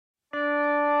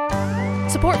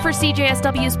Support for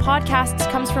CJSW's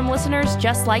podcasts comes from listeners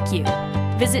just like you.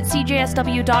 Visit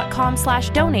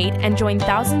cjsw.com/donate and join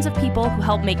thousands of people who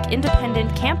help make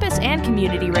independent campus and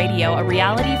community radio a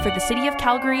reality for the city of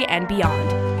Calgary and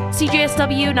beyond.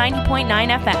 CJSW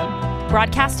 90.9 FM.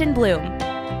 Broadcast in Bloom.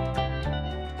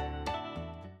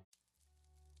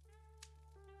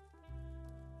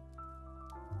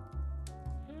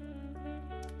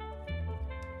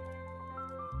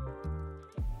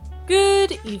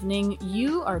 Good evening.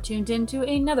 You are tuned in to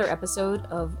another episode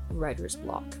of Writer's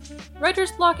Block.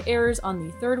 Writer's Block airs on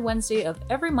the third Wednesday of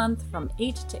every month from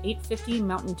 8 to 8:50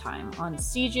 Mountain Time on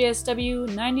CJSW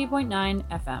 90.9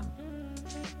 FM.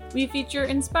 We feature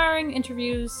inspiring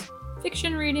interviews,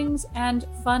 fiction readings, and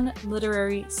fun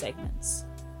literary segments.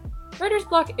 Writer's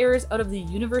Block airs out of the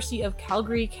University of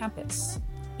Calgary campus.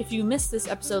 If you missed this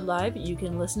episode live, you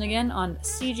can listen again on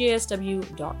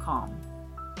cjsw.com.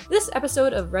 This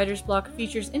episode of Writer's Block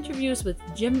features interviews with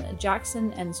Jim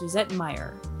Jackson and Suzette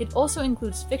Mayr. It also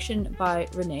includes fiction by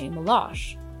Renee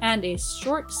Meloche, and a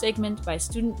short segment by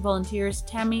student volunteers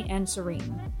Tammy and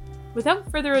Serene. Without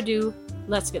further ado,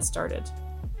 let's get started.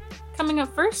 Coming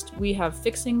up first, we have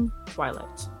Fixing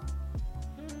Twilight.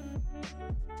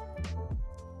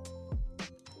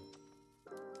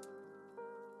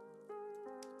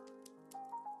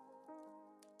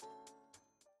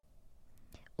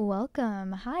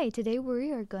 Welcome. Hi, today we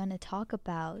are going to talk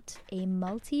about a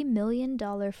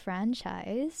multi-million-dollar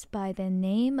franchise by the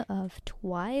name of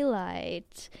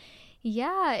Twilight.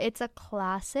 Yeah, it's a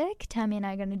classic. Tammy and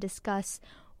I are going to discuss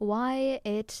why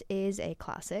it is a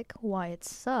classic, why it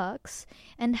sucks,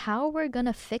 and how we're going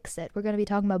to fix it. We're going to be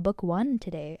talking about book 1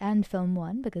 today and film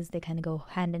 1 because they kind of go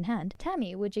hand in hand.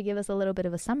 Tammy, would you give us a little bit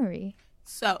of a summary?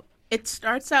 So, it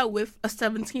starts out with a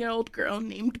 17-year-old girl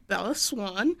named Bella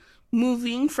Swan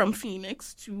moving from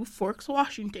Phoenix to Forks,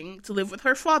 Washington to live with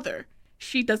her father.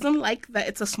 She doesn't like that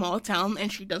it's a small town,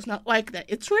 and she does not like that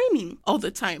it's raining all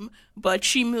the time. But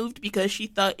she moved because she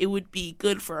thought it would be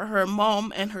good for her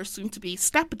mom and her soon-to-be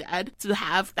stepdad to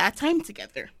have that time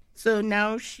together. So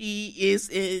now she is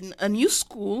in a new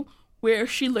school where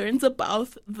she learns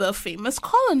about the famous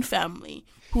Collin family,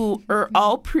 who are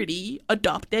all pretty,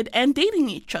 adopted, and dating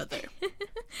each other.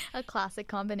 A classic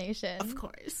combination. Of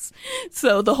course.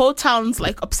 So the whole town's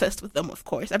like obsessed with them, of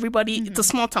course. Everybody, It's a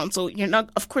small town, so you're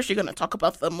going to talk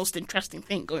about the most interesting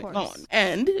thing going on.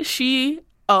 And she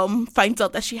finds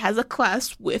out that she has a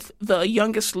class with the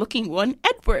youngest looking one,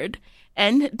 Edward.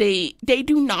 And they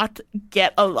do not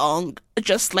get along,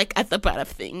 just like at the bad of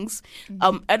things.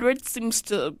 Edward seems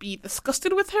to be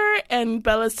disgusted with her, and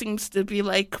Bella seems to be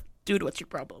like, dude, what's your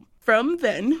problem? From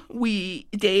then,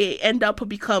 they end up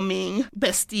becoming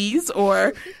besties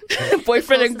or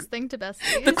boyfriend and... The closest thing to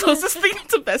besties. The closest thing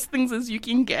to best things as you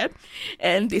can get.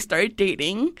 And they start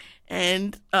dating,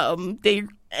 and they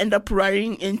end up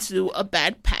running into a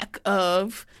bad pack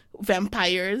of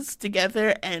vampires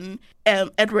together, and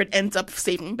Edward ends up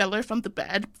saving Bella from the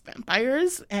bad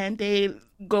vampires, and they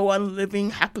go on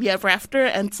living happily ever after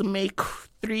and to make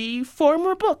 3-4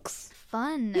 more books.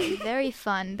 Fun. Very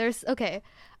fun.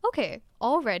 Okay,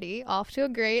 already off to a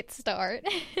great start.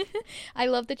 I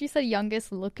love that you said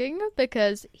youngest looking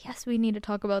because, yes, we need to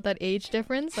talk about that age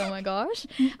difference. Oh my gosh.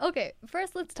 Okay,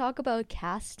 first let's talk about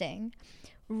casting.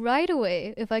 Right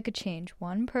away, if I could change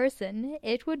one person,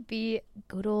 it would be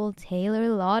good old Taylor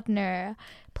Lautner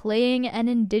playing an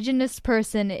indigenous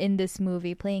person in this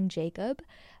movie, playing Jacob.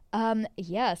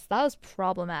 Yes, that was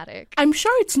problematic. I'm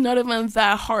sure it's not even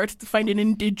that hard to find an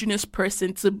indigenous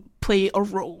person to play a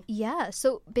role. Yeah,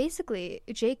 so basically,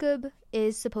 Jacob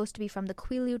is supposed to be from the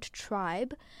Quileute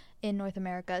tribe in North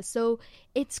America, so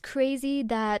it's crazy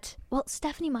that, well,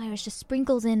 Stephenie Meyers just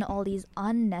sprinkles in all these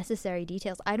unnecessary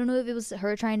details. I don't know if it was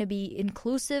her trying to be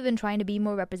inclusive and trying to be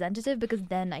more representative, because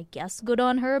then I guess good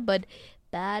on her, but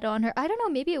bad on her. I don't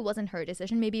know, maybe it wasn't her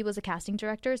decision, maybe it was a casting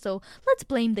director, so let's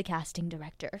blame the casting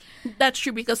director. That's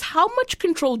true, because how much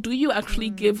control do you actually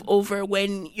give over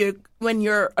when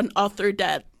you're an author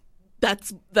that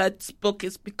book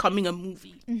is becoming a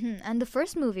movie? And the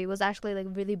first movie was actually like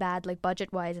really bad, like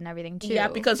budget wise and everything too. Yeah,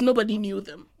 because nobody knew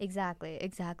them. Exactly.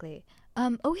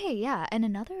 Okay, yeah, and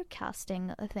another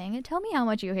casting thing. Tell me how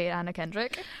much you hate Anna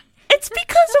Kendrick. It's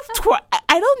because of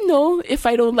I don't know if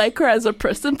I don't like her as a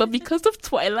person, but because of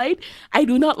Twilight, I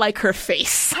do not like her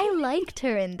face. I liked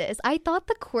her in this. I thought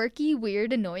the quirky,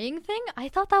 weird, annoying thing, I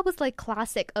thought that was like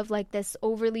classic of like this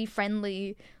overly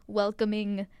friendly,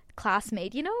 welcoming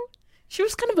classmate, you know? She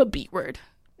was kind of a B word.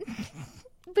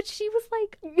 But she was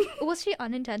like, was she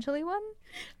unintentionally one?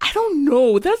 I don't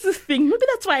know. That's the thing. Maybe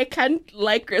that's why I can't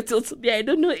like her till today. I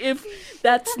don't know if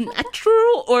that's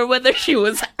natural or whether she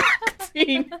was act.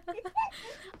 scene.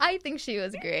 I think she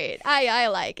was great. I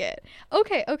like it.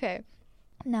 Okay.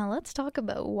 Now let's talk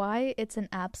about why it's an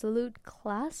absolute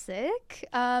classic.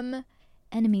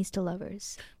 Enemies to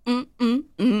lovers.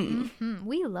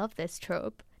 We love this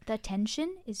trope. The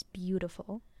tension is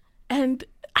beautiful. And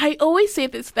I always say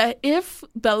this, that if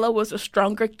Bella was a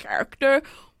stronger character,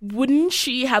 wouldn't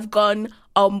she have gone,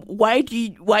 why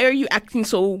are you acting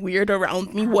so weird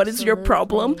around me? What is your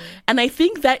problem? And I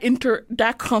think that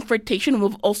that confrontation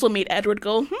would have also made Edward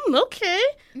go, okay,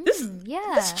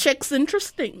 this chick's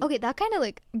interesting. Okay, that kind of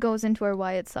like goes into our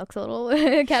why it sucks a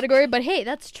little category, but hey,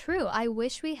 that's true. I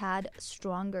wish we had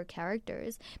stronger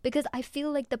characters because I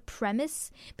feel like the premise,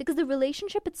 because the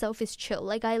relationship itself is chill.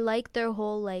 Like I like their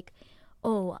whole like,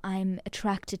 oh, I'm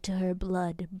attracted to her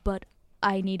blood, but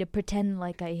I need to pretend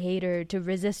like I hate her to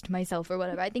resist myself or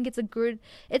whatever. I think it's a good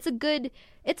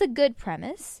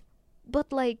premise,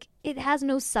 but like it has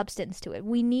no substance to it.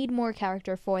 We need more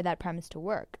character for that premise to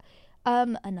work.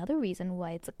 Another reason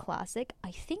why it's a classic,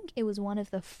 I think it was one of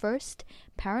the first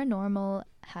paranormal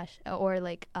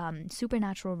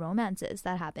supernatural romances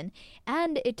that happened,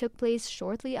 and it took place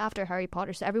shortly after Harry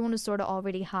Potter, so everyone was sort of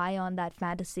already high on that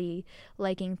fantasy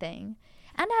liking thing,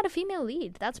 and had a female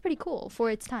lead. That's pretty cool for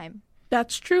its time.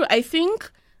 That's true. I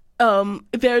think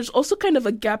there's also kind of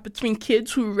a gap between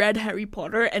kids who read Harry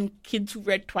Potter and kids who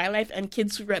read Twilight and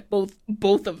kids who read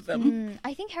both of them.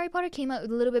 I think Harry Potter came out a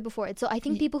little bit before it. So I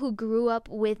think people who grew up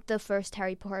with the first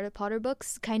Harry Potter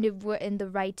books kind of were in the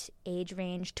right age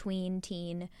range,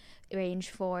 tween-teen range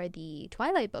for the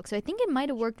Twilight books. So I think it might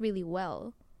have worked really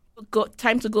well.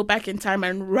 Time to go back in time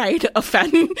and write a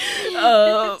fan...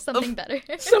 something better.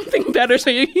 Something better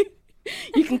so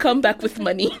you can come back with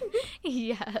money.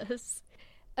 Yes.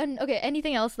 And okay,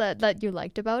 anything else that you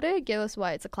liked about it? Give us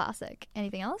why it's a classic.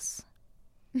 Anything else?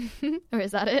 Or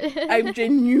is that it? I'm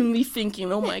genuinely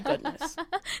thinking, oh my goodness.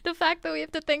 The fact that we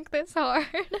have to think this hard.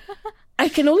 I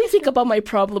can only think about my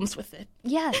problems with it.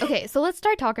 Yeah, okay, so let's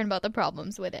start talking about the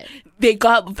problems with it. They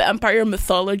got vampire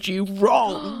mythology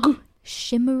wrong.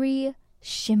 Shimmery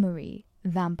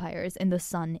vampires in the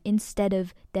sun instead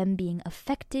of them being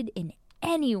affected in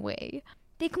any way.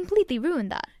 They completely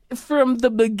ruined that. From the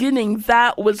beginning,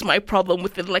 that was my problem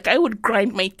with it. Like, I would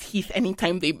grind my teeth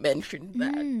anytime they mentioned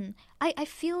that. I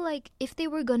feel like if they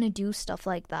were gonna do stuff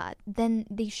like that, then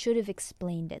they should have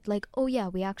explained it. Like, oh yeah,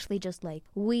 we actually just like,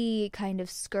 we kind of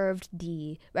scurved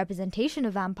the representation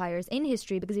of vampires in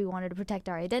history because we wanted to protect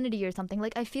our identity or something.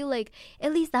 Like, I feel like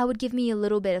at least that would give me a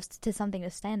little bit of something to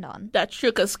stand on. That's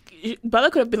true, because Bella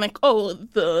could have been like, oh,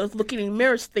 the looking in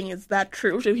mirrors thing, is that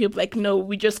true? So he'd be like, no,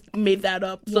 we just made that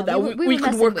up so that we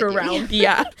could work around.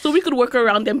 Yeah, so we could work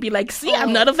around and be like, see,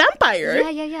 I'm not a vampire.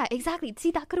 Yeah, exactly.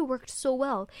 See, that could have worked so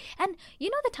well. And you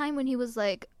know the time when he was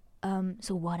like,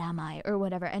 so what am I? Or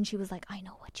whatever. And she was like, I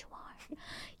know what you are.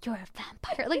 You're a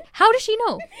vampire. Like, how does she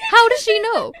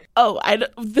know? Oh,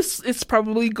 this is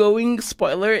probably going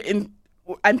spoiler in...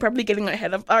 I'm probably getting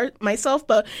ahead of myself,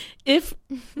 but if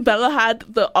Bella had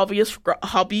the obvious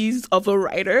hobbies of a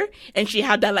writer and she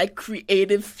had that like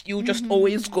creative fuel just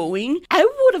always going, I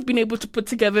would have been able to put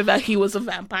together that he was a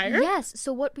vampire. Yes,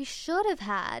 so what we should have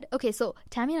had... Okay, so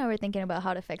Tammy and I were thinking about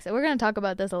how to fix it. We're going to talk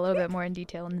about this a little bit more in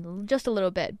detail in just a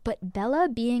little bit, but Bella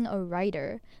being a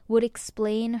writer would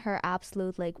explain her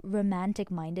absolute like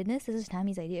romantic mindedness. This is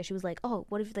Tammy's idea. She was like, oh,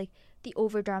 what if like the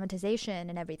over dramatization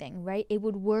and everything, right? It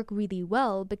would work really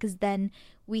well because then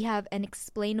we have an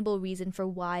explainable reason for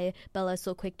why Bella is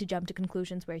so quick to jump to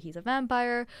conclusions where he's a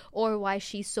vampire, or why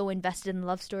she's so invested in the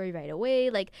love story right away.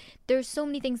 Like, there's so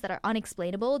many things that are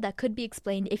unexplainable that could be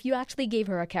explained if you actually gave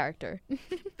her a character.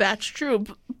 That's true.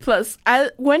 Plus,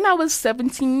 when I was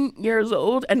 17 years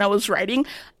old and I was writing,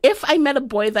 if I met a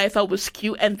boy that I thought was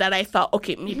cute and that I thought,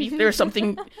 okay, maybe there's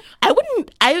something, I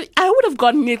would have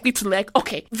gone immediately to like,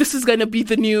 okay, this is gonna be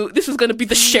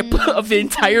the ship of the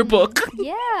entire book.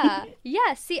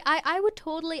 Yeah, see, I would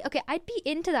totally, okay, I'd be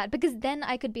into that, because then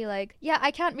I could be like, yeah,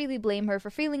 I can't really blame her for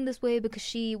feeling this way because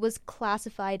she was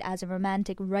classified as a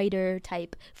romantic writer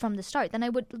type from the start. Then I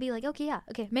would be like, okay,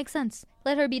 makes sense.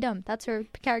 Let her be dumb. That's her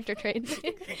character trait.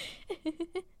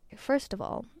 First of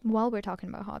all, while we're talking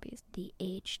about hobbies, the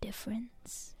age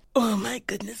difference. Oh my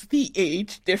goodness, the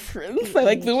age difference. I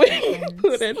like the way you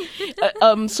put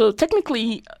it. So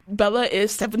technically, Bella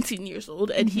is 17 years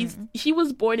old, and he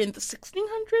was born in the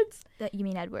 1600s. That you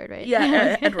mean Edward, right?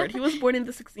 Yeah, Edward. He was born in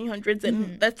the 1600s,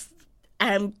 and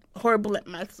I'm horrible at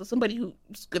math, so somebody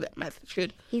who's good at math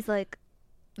should. He's like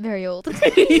very old. He's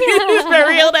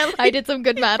very old. I did some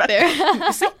good math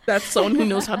there. See, that's someone who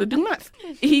knows how to do math.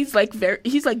 He's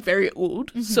very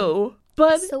old. So,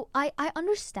 So I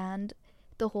understand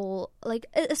the whole, like,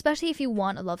 especially if you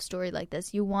want a love story like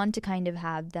this, you want to kind of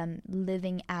have them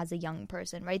living as a young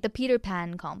person, right? The Peter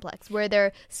Pan complex, where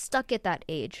they're stuck at that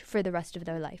age for the rest of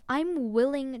their life. I'm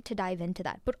willing to dive into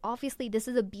that, but obviously this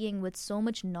is a being with so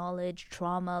much knowledge,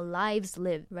 trauma, lives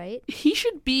lived, right? He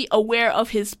should be aware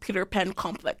of his Peter Pan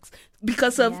complex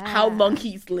because of how long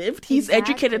he's lived. He's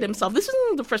educated himself. This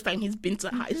isn't the first time he's been to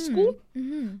high school,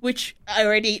 which I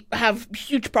already have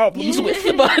huge problems with.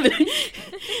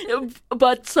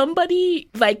 But somebody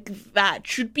like that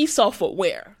should be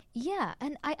self-aware. Yeah,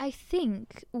 and I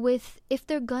think if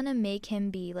they're gonna make him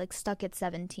be like stuck at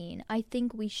 17, I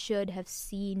think we should have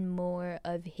seen more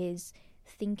of his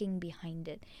thinking behind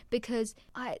it, because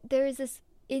there is this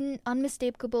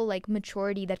unmistakable like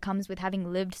maturity that comes with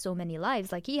having lived so many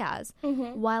lives like he has,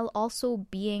 while also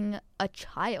being a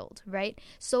child, right?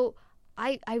 So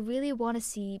I really want to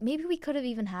see, maybe we could have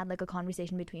even had like a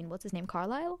conversation between, what's his name,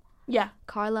 Carlisle? Yeah.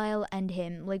 Carlisle and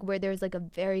him, like where there's like a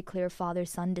very clear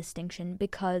father-son distinction,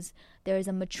 because there's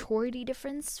a maturity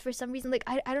difference for some reason. Like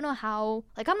I don't know how,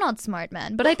 like I'm not smart,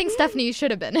 man, but I think Stephanie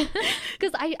should have been,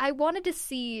 because I wanted to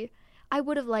see, I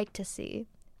would have liked to see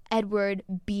Edward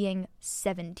being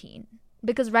 17,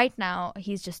 because right now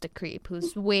he's just a creep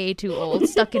who's way too old,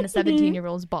 stuck in a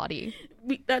 17-year-old's body.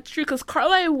 That's true, because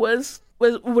Carlisle was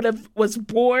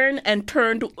born and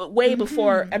turned way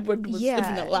before Edward was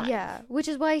even alive. Yeah, which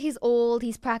is why he's old.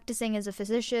 He's practicing as a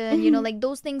physician. You know, like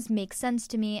those things make sense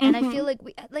to me, and I feel like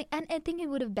and I think it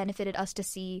would have benefited us to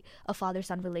see a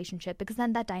father-son relationship, because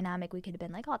then that dynamic, we could have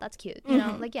been like, oh, that's cute. You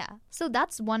know, like, yeah. So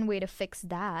that's one way to fix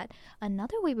that.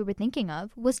 Another way we were thinking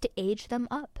of was to age them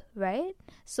up, right?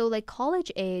 So like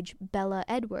college age Bella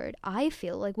Edward, I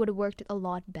feel like would have worked a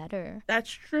lot better.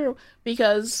 That's true,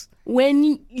 because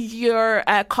when you're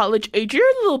at college age, you're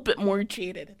a little bit more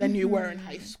jaded than you were in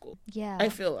high school. Yeah. I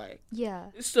feel like. Yeah.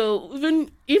 So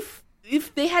even if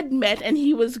they had met and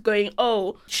he was going,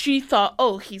 oh, she thought,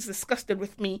 oh, he's disgusted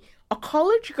with me, a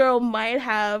college girl might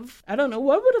have, I don't know,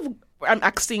 what would have, I'm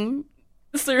asking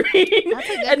Serene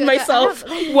and myself,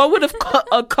 what would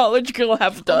a college girl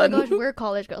have done? Oh my gosh, we're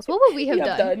college girls. What would we have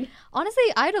done? Honestly,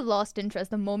 I'd have lost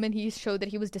interest the moment he showed that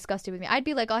he was disgusted with me. I'd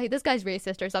be like, oh, hey, this guy's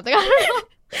racist or something. I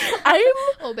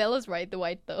don't know. Oh, Bella's right, the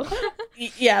white though.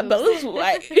 Yeah, Bella's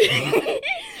white.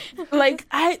 Like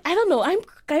I don't know. I'm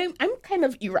kind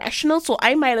of irrational, so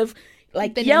I might have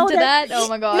like been yelled into at that. Oh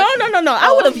my god. No.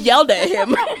 I would have yelled at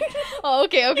him. Oh,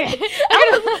 okay.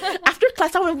 After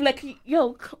class, I would have like,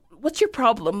 yo, what's your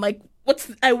problem? Like,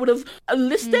 I would have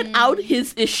listed out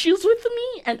his issues with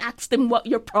me and asked him what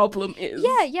your problem is.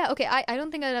 Yeah, okay. I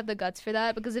don't think I'd have the guts for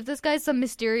that, because if this guy's some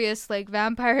mysterious, like,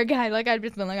 vampire guy, like, I'd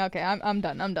just be like, okay, I'm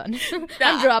done.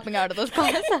 I'm dropping out of those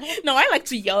classes. No, I like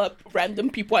to yell at random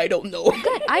people I don't know.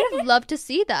 Good. I'd have loved to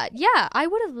see that. Yeah, I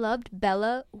would have loved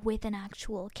Bella with an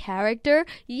actual character.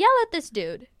 Yell at this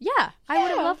dude. Yeah, I would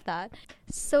have loved that.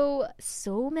 So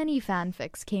many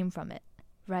fanfics came from it,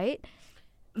 right?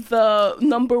 The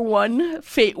number one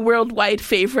worldwide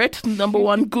favorite, number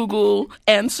one Google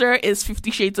answer is 50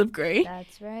 Shades of Grey.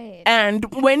 That's right. And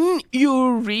when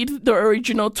you read the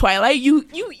original Twilight, you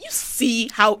see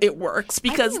how it works,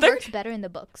 because it works better in the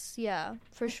books. Yeah,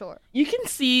 for sure. You can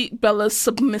see Bella's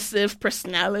submissive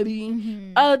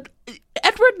personality.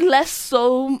 Edward less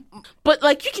so, but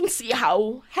like you can see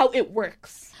how it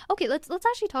works. Okay, let's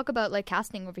actually talk about like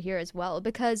casting over here as well,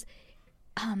 because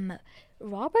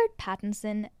Robert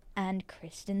Pattinson and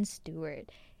Kristen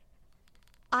Stewart,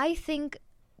 I think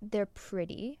they're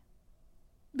pretty.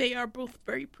 They are both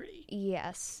very pretty.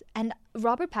 Yes. And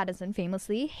Robert Pattinson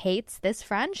famously hates this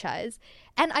franchise.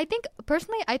 And I think,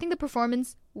 personally, the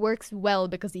performance works well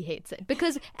because he hates it.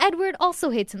 Because Edward also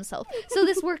hates himself. So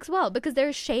this works well because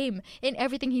there's shame in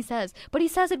everything he says. But he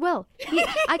says it well.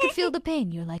 I could feel the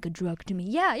pain. You're like a drug to me.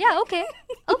 Yeah, okay.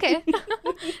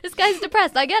 This guy's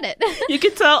depressed. I get it. You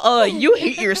can tell, you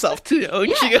hate yourself too, don't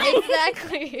you?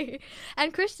 Exactly.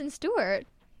 And Kristen Stewart,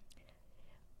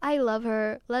 I love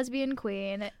her, lesbian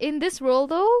queen. In this role,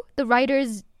 though, the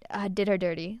writers did her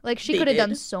dirty. Like, she could have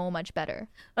done so much better.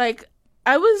 Like,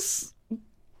 I knew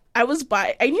I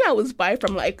was bi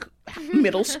from, like,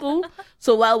 middle school.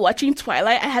 So while watching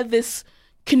Twilight, I had this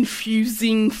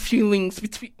confusing feelings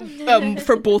between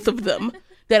for both of them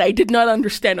that I did not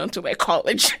understand until my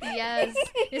college. Yes.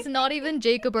 It's not even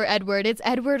Jacob or Edward. It's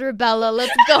Edward or Bella.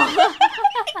 Let's go.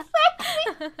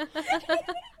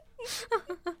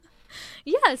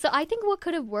 Yeah, so I think what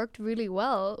could have worked really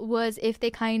well was if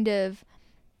they kind of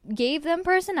gave them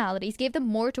personalities, gave them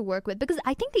more to work with, because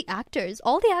I think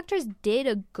all the actors did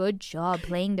a good job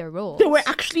playing their roles.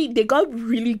 They got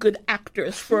really good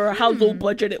actors for how low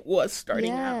budget it was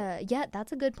starting out. Yeah,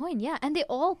 that's a good point. Yeah, and they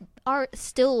all are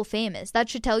still famous. That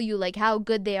should tell you like how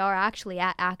good they are actually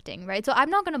at acting, right? So I'm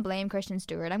not going to blame Kristen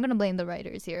Stewart. I'm going to blame the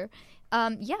writers here.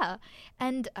 So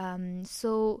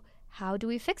how do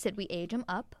we fix it? We age them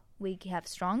up. We have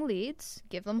strong leads,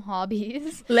 give them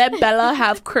hobbies. Let Bella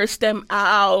have cursed them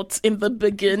out in the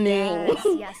beginning.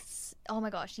 Yes. Oh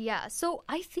my gosh, yeah. So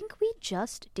I think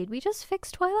did we just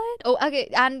fix Twilight? Oh,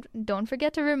 okay. And don't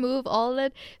forget to remove all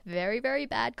that very, very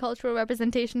bad cultural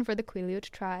representation for the Quileute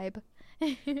tribe.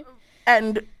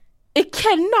 And it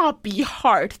cannot be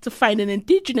hard to find an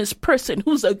Indigenous person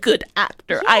who's a good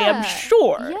actor, I am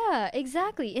sure. Yeah,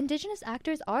 exactly. Indigenous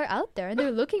actors are out there and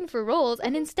they're looking for roles,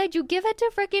 and instead you give it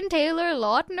to freaking Taylor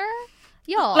Lautner?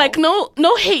 Y'all. Like, no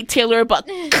hate, Taylor, but,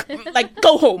 like,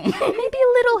 go home. Maybe a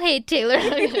little hate, Taylor.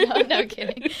 No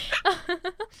kidding.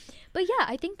 But yeah,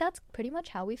 I think that's pretty much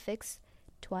how we fix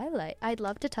Twilight. I'd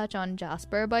love to touch on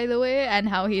Jasper, by the way, and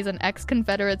how he's an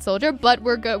ex-Confederate soldier, but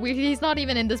we're good. He's not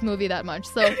even in this movie that much,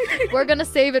 so we're gonna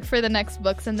save it for the next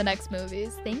books and the next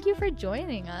movies. Thank you for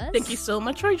joining us. Thank you so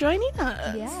much for joining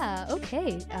us. Yeah,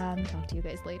 okay. Talk to you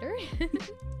guys later.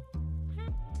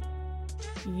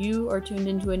 You are tuned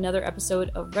into another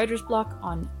episode of Writer's Block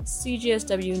on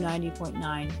CGSW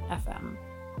 90.9 FM.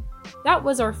 That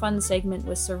was our fun segment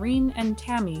with Serene and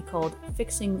Tammy called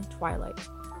Fixing Twilight.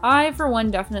 I, for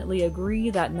one, definitely agree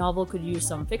that novel could use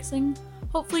some fixing.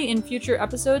 Hopefully in future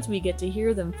episodes we get to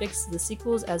hear them fix the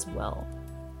sequels as well.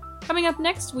 Coming up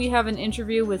next, we have an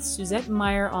interview with Suzette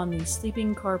Mayr on the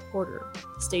Sleeping Car Porter.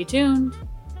 Stay tuned!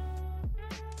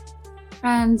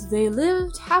 And they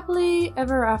lived happily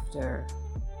ever after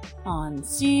on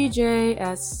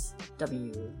CJSW.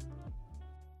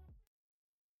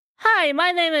 Hi,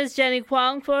 my name is Jenny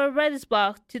Kwong for Writer's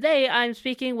Block. Today I'm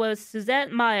speaking with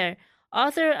Suzette Mayr,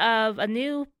 author of a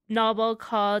new novel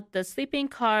called The Sleeping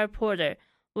Car Porter,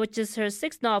 which is her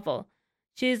sixth novel.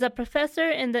 She is a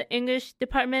professor in the English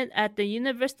department at the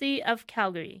University of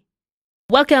Calgary.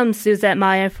 Welcome, Suzette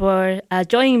Mayr, for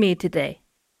joining me today.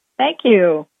 Thank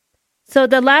you. So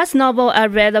the last novel I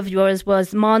read of yours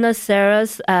was Mona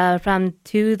Sarah's from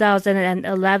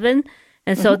 2011.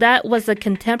 And so that was a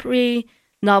contemporary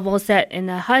novel set in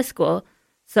a high school.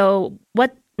 So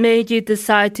what made you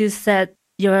decide to set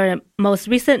your most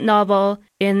recent novel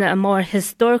in a more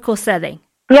historical setting?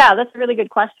 Yeah, that's a really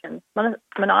good question.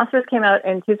 Monoceros came out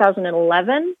in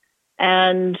 2011,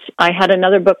 and I had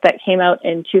another book that came out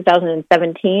in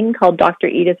 2017 called Dr.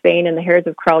 Edith Vane and the Hares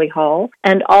of Crawley Hall.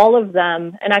 And all of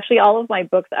them, and actually all of my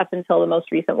books up until the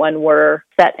most recent one, were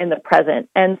set in the present.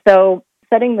 And so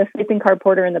setting the Sleeping Car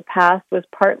Porter in the past was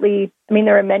partly,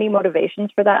 there are many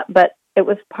motivations for that, but it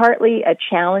was partly a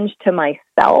challenge to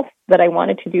myself that I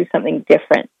wanted to do something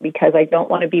different, because I don't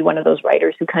want to be one of those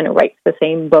writers who kind of writes the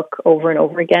same book over and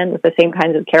over again with the same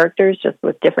kinds of characters, just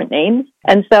with different names.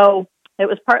 And so it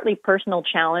was partly personal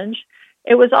challenge.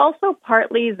 It was also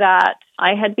partly that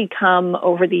I had become,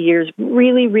 over the years,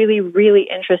 really, really, really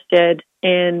interested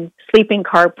in sleeping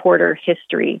car porter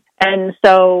history. And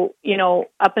so,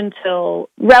 up until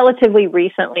relatively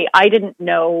recently, I didn't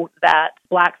know that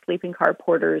Black sleeping car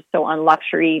porters, so on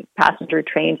luxury passenger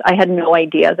trains, I had no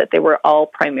idea that they were all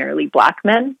primarily Black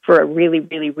men for a really,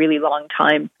 really, really long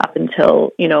time, up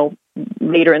until,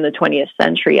 later in the 20th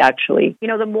century, actually.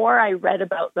 The more I read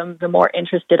about them, the more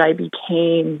interested I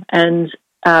became. And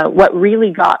what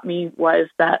really got me was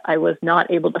that I was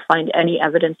not able to find any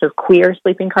evidence of queer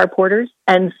sleeping car porters.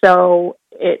 And so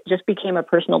it just became a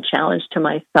personal challenge to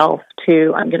myself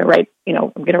I'm going to write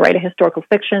a historical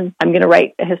fiction. I'm going to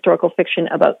write a historical fiction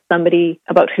about somebody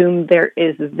about whom there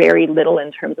is very little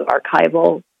in terms of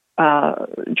archival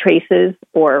traces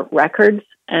or records.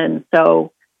 And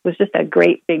so it was just a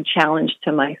great big challenge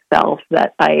to myself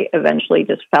that I eventually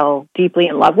just fell deeply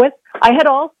in love with. I had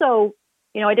also,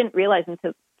 I didn't realize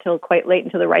until quite late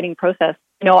into the writing process,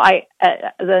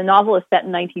 the novel is set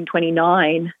in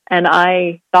 1929, and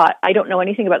I thought, I don't know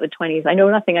anything about the 20s. I know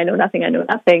nothing.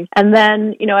 And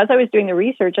then, as I was doing the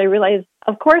research, I realized,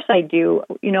 of course I do.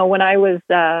 When I was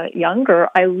younger,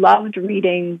 I loved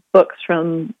reading books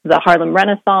from the Harlem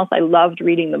Renaissance. I loved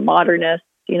reading the modernists.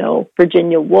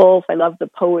 Virginia Woolf. I loved the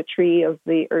poetry of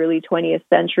the early 20th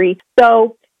century.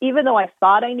 So even though I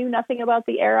thought I knew nothing about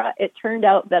the era, it turned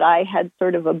out that I had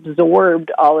sort of absorbed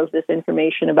all of this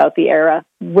information about the era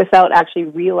without actually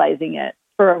realizing it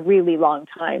for a really long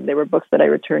time. There were books that I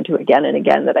returned to again and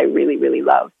again that I really, really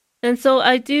loved. And so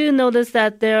I do notice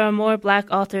that there are more Black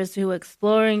authors who are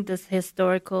exploring this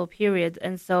historical period.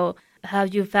 And so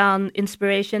have you found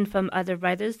inspiration from other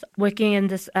writers working in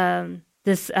this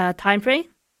time frame?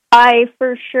 I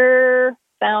for sure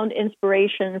found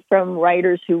inspiration from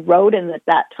writers who wrote in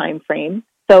that time frame.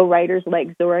 So writers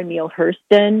like Zora Neale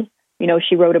Hurston,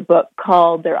 she wrote a book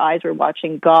called Their Eyes Were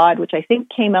Watching God, which I think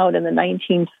came out in the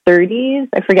 1930s.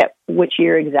 I forget which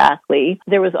year exactly.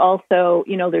 There was also,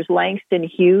 there's Langston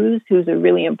Hughes, who's a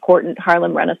really important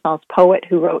Harlem Renaissance poet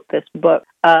who wrote this book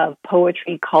of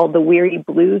poetry called The Weary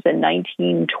Blues in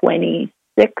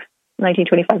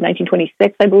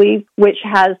 1926, I believe, which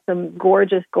has some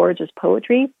gorgeous, gorgeous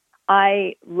poetry.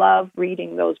 I love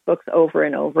reading those books over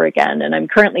and over again, and I'm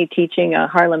currently teaching a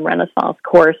Harlem Renaissance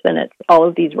course, and it's all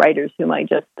of these writers whom I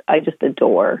just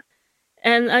adore.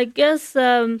 And I guess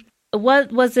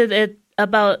what was it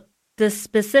about this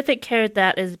specific character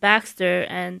that is Baxter,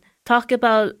 and talk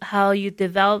about how you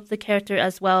developed the character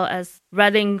as well as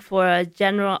writing for a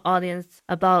general audience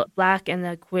about Black and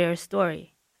a queer story.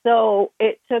 So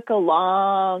it took a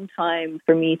long time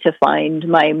for me to find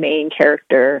my main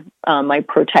character, my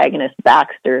protagonist,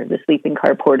 Baxter, the sleeping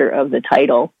car porter of the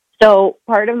title. So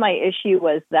part of my issue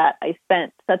was that I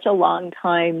spent such a long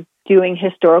time doing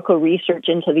historical research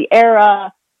into the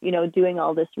era, doing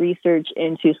all this research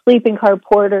into sleeping car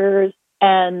porters.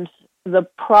 And the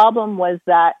problem was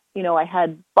that, I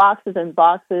had boxes and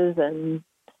boxes and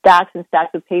stacks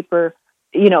of paper,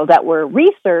 that were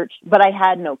researched, but I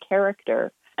had no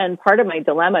character. And part of my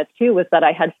dilemma, too, was that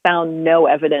I had found no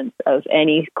evidence of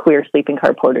any queer sleeping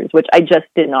car porters, which I just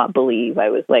did not believe. I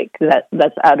was like,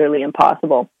 that's utterly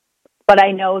impossible. But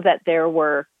I know that there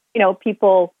were,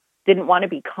 people didn't want to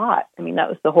be caught. I mean, that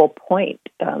was the whole point,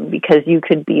 because you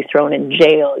could be thrown in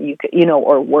jail, you could,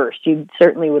 or worse, you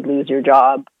certainly would lose your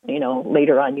job.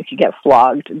 Later on, you could get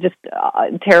flogged. Just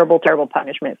terrible, terrible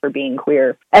punishment for being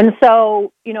queer. And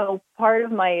so, part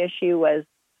of my issue was,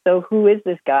 so who is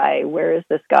this guy? Where is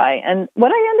this guy? And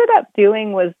what I ended up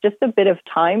doing was just a bit of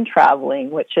time traveling,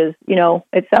 which is,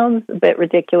 it sounds a bit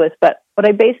ridiculous, but what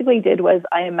I basically did was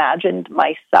I imagined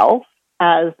myself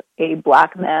as a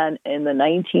Black man in the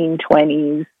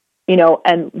 1920s,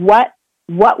 and what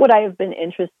would I have been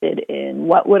interested in?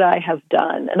 What would I have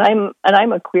done? And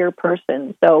I'm a queer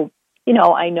person, so,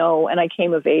 I know, and I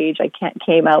came of age. I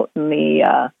came out in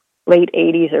the late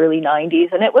 80s, early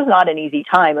 90s, and it was not an easy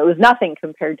time. It was nothing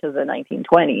compared to the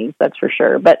 1920s, that's for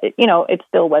sure. But, it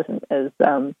still wasn't as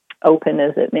open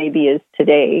as it maybe is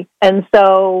today. And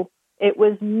so it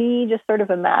was me just sort of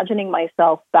imagining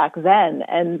myself back then.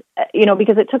 And,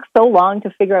 because it took so long to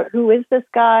figure out, who is this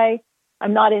guy?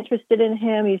 I'm not interested in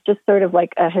him. He's just sort of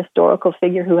like a historical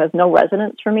figure who has no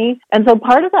resonance for me. And so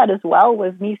part of that as well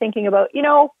was me thinking about,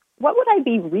 what would I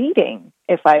be reading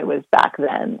if I was back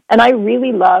then? And I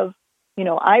really love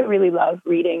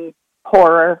reading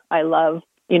horror. I love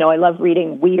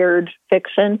reading weird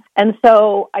fiction. And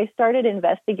so I started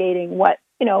investigating what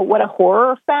a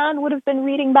horror fan would have been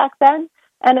reading back then.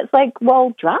 And it's like,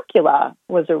 well, Dracula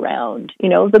was around,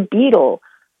 The Beetle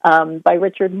by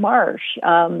Richard Marsh,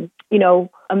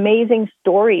 Amazing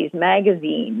Stories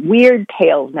magazine, Weird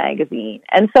Tales magazine.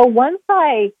 And so once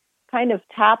I kind of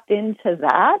tapped into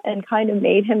that and kind of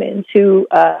made him into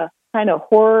a kind of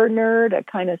horror nerd, a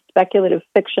kind of speculative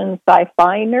fiction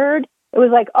sci-fi nerd, it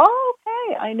was like, oh,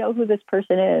 okay, I know who this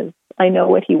person is. I know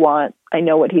what he wants. I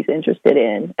know what he's interested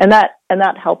in. And that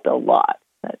helped a lot.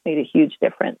 That made a huge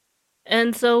difference.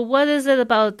 And so what is it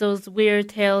about those weird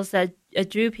tales that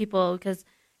drew people? Because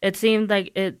it seemed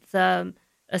like it's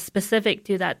specific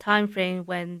to that time frame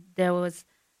when there was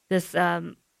this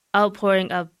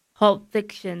outpouring of pulp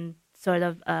fiction sort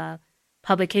of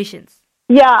publications.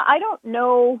 Yeah, I don't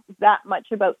know that much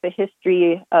about the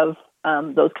history of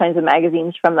those kinds of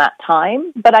magazines from that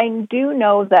time, but I do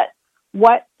know that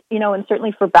what, and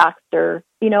certainly for Baxter,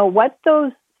 what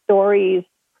those stories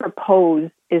propose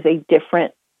is a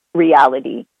different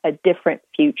reality, a different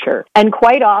future. And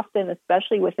quite often,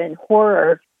 especially within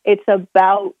horror, it's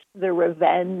about the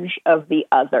revenge of the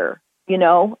other.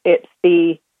 It's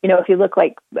the, if you look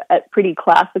like at pretty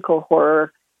classical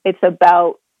horror, it's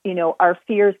about, our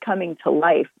fears coming to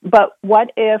life. But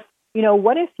what if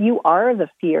you are the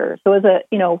fear? So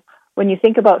when you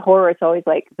think about horror, it's always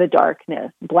like the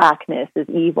darkness, blackness is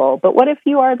evil. But what if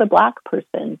you are the Black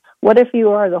person? What if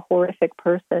you are the horrific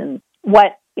person?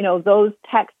 What, those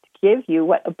texts give you,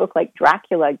 what a book like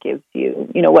Dracula gives you,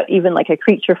 what even like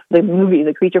the movie,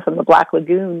 The Creature from the Black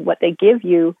Lagoon, what they give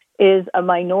you is a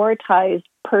minoritized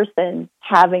person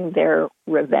having their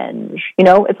revenge.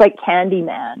 It's like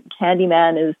Candyman.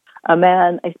 Candyman is a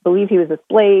man, I believe he was a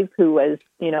slave who was,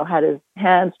 had his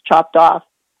hands chopped off.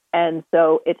 And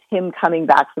so it's him coming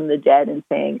back from the dead and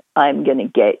saying, I'm going to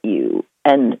get you.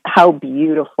 And how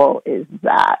beautiful is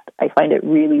that? I find it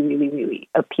really, really, really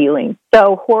appealing.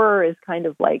 So horror is kind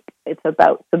of like, it's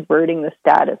about subverting the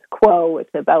status quo.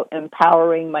 It's about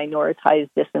empowering minoritized,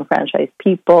 disenfranchised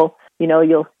people.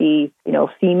 You'll see,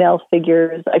 female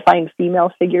figures. I find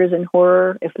female figures in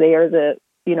horror, if they are the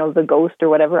ghost or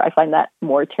whatever, I find that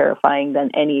more terrifying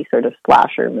than any sort of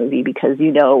slasher movie because,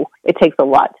 it takes a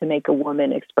lot to make a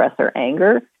woman express her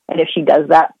anger. And if she does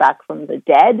that back from the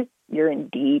dead, you're in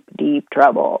deep, deep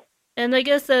trouble. And I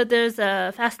guess there's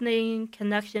a fascinating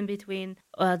connection between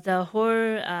the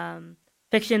horror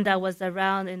fiction that was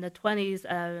around in the 20s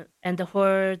and the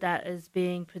horror that is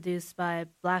being produced by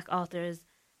Black authors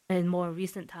in more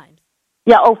recent times.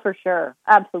 Yeah, oh, for sure.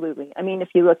 Absolutely. I mean, if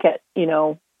you look at,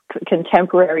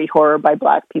 contemporary horror by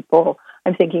Black people,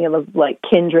 I'm thinking of like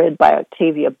Kindred by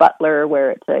Octavia Butler,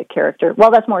 where it's a character, well,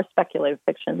 that's more speculative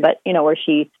fiction, but, where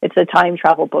it's a time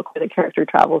travel book where the character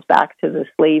travels back to the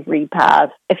slavery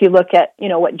past. If you look at,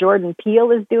 what Jordan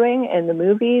Peele is doing in the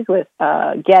movies with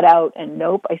Get Out and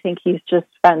Nope, I think he's just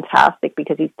fantastic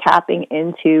because he's tapping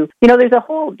into, there's a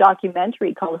whole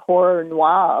documentary called Horror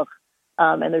Noir,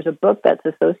 and there's a book that's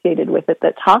associated with it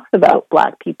that talks about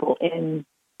Black people in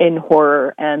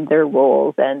horror and their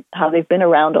roles and how they've been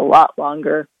around a lot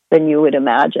longer than you would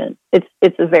imagine. It's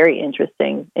a very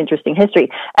interesting history.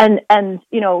 And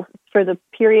for the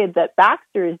period that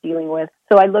Baxter is dealing with,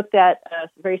 so I looked at a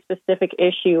very specific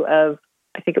issue of,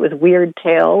 I think it was Weird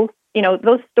Tales.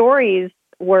 Those stories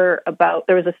were about,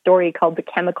 there was a story called The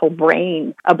Chemical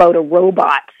Brain about a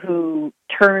robot who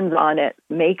turns on its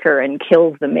maker and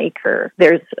kills the maker.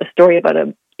 There's a story about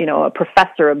a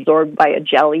professor absorbed by a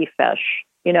jellyfish.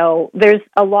 There's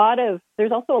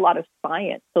also a lot of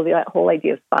science. So that whole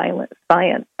idea of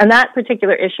science. And that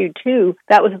particular issue too,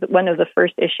 that was one of the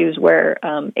first issues where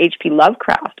H.P.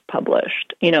 Lovecraft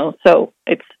published, so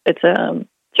it's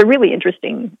a really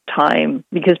interesting time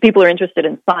because people are interested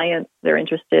in science. They're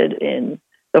interested in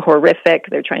the horrific.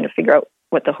 They're trying to figure out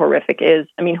what the horrific is.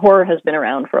 I mean, horror has been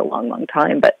around for a long, long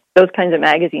time, but those kinds of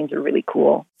magazines are really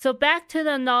cool. So back to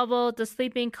the novel, The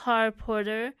Sleeping Car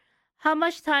Porter. How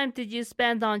much time did you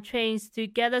spend on trains to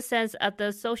get a sense of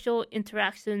the social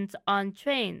interactions on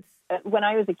trains? When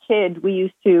I was a kid, we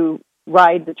used to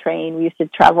ride the train. We used to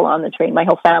travel on the train. My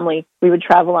whole family, we would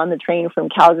travel on the train from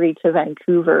Calgary to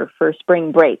Vancouver for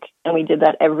spring break. And we did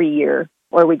that every year,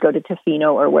 or we'd go to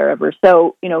Tofino or wherever.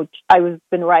 So, I've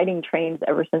been riding trains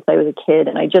ever since I was a kid,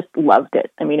 and I just loved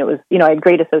it. I mean, it was, I had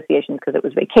great associations because it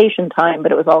was vacation time,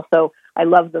 but it was also, I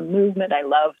loved the movement. I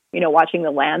loved, watching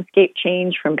the landscape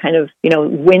change from kind of,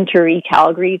 wintry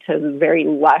Calgary to very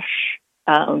lush,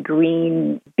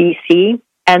 green BC.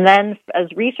 And then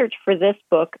as research for this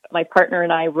book, my partner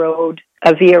and I rode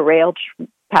a Via Rail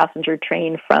passenger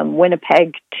train from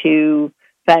Winnipeg to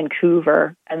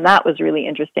Vancouver. And that was really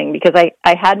interesting because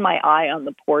I had my eye on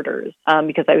the porters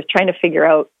because I was trying to figure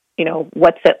out,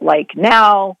 what's it like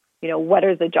now? What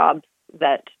are the jobs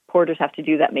that porters have to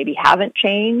do that maybe haven't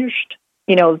changed?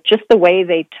 Just the way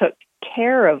they took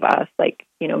care of us, like,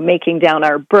 making down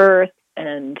our berth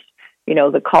and,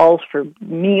 the calls for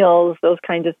meals, those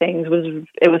kinds of things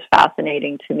it was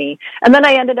fascinating to me. And then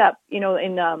I ended up,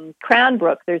 in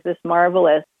Cranbrook, there's this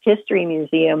marvelous history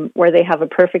museum where they have a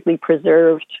perfectly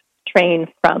preserved train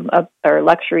from, or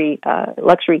luxury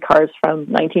cars from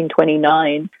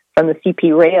 1929 from the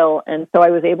CP Rail. And so I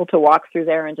was able to walk through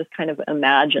there and just kind of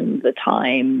imagine the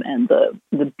time and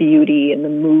the beauty and the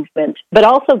movement, but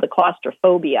also the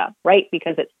claustrophobia, right?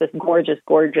 Because it's this gorgeous,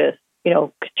 gorgeous,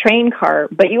 train car,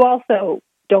 but you also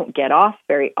don't get off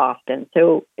very often.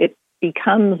 So it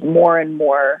becomes more and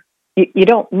more, you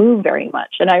don't move very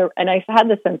much. And I had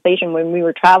the sensation when we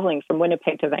were traveling from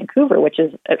Winnipeg to Vancouver, which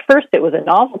is, at first it was a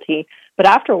novelty, but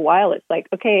after a while it's like,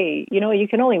 okay, you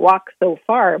can only walk so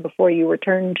far before you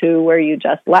return to where you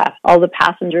just left. All the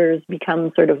passengers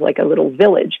become sort of like a little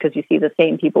village because you see the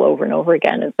same people over and over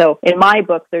again. And so in my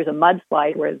book, there's a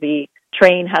mudslide where the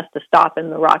train has to stop in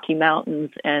the Rocky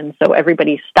Mountains, and so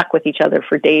everybody's stuck with each other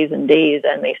for days and days,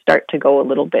 and they start to go a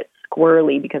little bit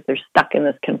squirrely because they're stuck in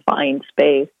this confined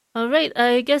space. All right,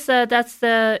 I guess that's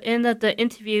the end of the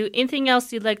interview. Anything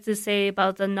else you'd like to say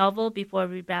about the novel before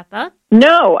we wrap up?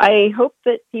 No, I hope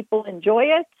that people enjoy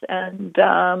it, and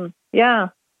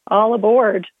all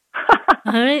aboard.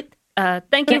 All right,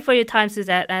 thank you for your time,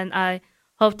 Suzette, and I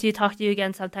hope to talk to you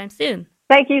again sometime soon.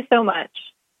 Thank you so much.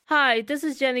 Hi, this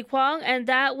is Jenny Kwong, and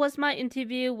that was my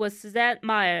interview with Suzette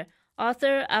Mayr,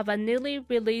 author of a newly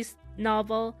released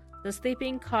novel, The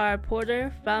Sleeping Car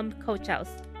Porter, from Coach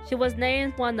House. She was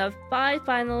named one of 5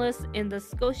 finalists in the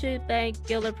Scotiabank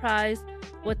Giller Prize,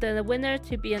 with the winner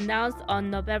to be announced on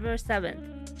November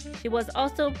 7th. She was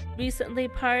also recently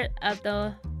part of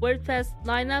the WordFest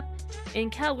lineup in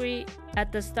Calgary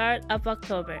at the start of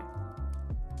October.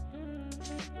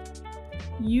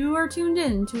 You are tuned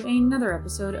in to another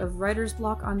episode of Writer's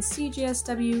Block on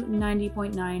CJSW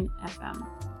 90.9 FM.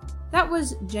 That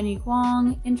was Jenny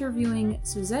Kwong interviewing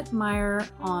Suzette Mayr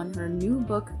on her new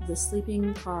book, The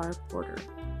Sleeping Car Porter.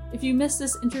 If you missed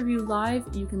this interview live,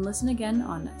 you can listen again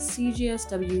on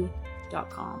cjsw.com.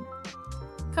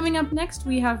 Coming up next,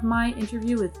 we have my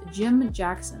interview with Jim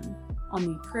Jackson on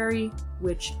the Prairie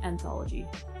Witch Anthology.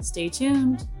 Stay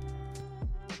tuned.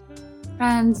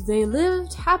 And they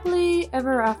lived happily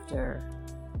ever after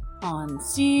on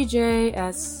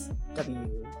CJSW.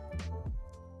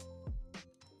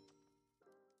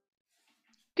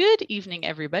 Good evening,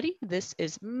 everybody. This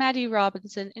is Maddie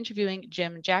Robinson interviewing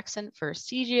Jim Jackson for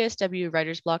CJSW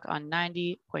Writer's Block on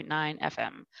 90.9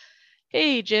 FM.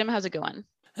 Hey, Jim, how's it going?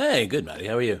 Hey, good, Maddie.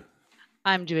 How are you?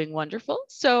 I'm doing wonderful.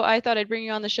 So I thought I'd bring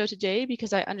you on the show today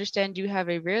because I understand you have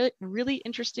a really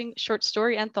interesting short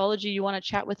story anthology you want to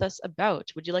chat with us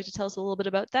about. Would you like to tell us a little bit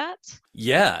about that?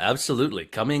 Yeah, absolutely.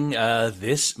 Coming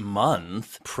this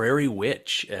month, Prairie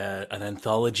Witch, an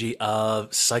anthology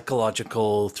of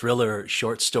psychological thriller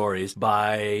short stories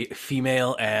by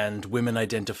female and women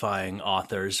identifying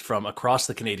authors from across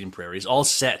the Canadian prairies, all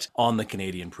set on the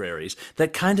Canadian prairies,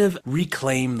 that kind of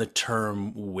reclaim the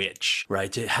term witch,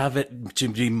 right? To have it to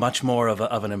be much more of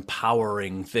an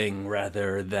empowering thing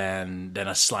rather than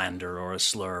a slander or a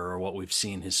slur or what we've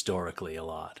seen historically a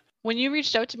lot. When you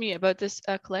reached out to me about this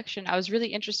collection, I was really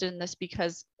interested in this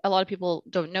because a lot of people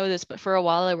don't know this, but for a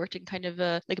while I worked in kind of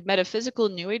a metaphysical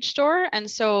new age store. And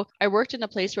so I worked in a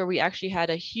place where we actually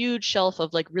had a huge shelf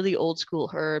of really old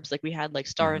school herbs. Like we had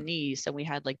star anise and we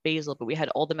had basil, but we had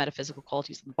all the metaphysical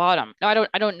qualities on the bottom. Now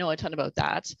I don't know a ton about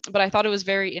that, but I thought it was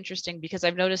very interesting because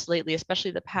I've noticed lately, especially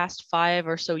the past 5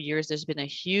 or so years, there's been a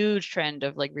huge trend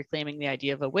of reclaiming the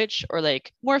idea of a witch or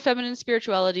more feminine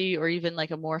spirituality or even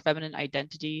a more feminine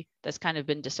identity that's kind of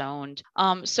been disowned.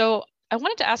 So I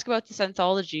wanted to ask about this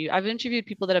anthology. I've interviewed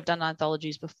people that have done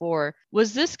anthologies before.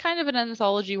 Was this kind of an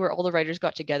anthology where all the writers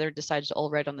got together and decided to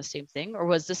all write on the same thing? Or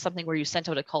was this something where you sent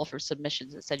out a call for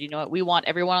submissions that said, you know what, we want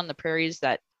everyone on the prairies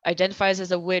that identifies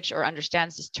as a witch or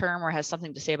understands this term or has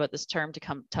something to say about this term to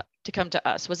come to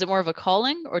us? Was it more of a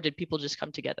calling or did people just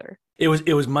come together? It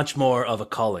was much more of a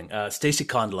calling. Stacey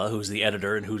Condola, who's the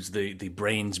editor and who's the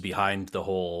brains behind the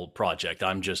whole project.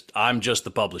 I'm just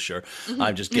the publisher. Mm-hmm.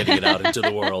 I'm just getting it out into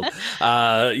the world.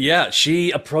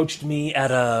 She approached me at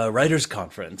a writers'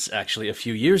 conference actually a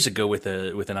few years ago with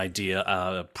an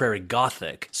idea, Prairie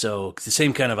Gothic. So it's the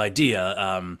same kind of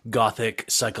idea, Gothic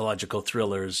psychological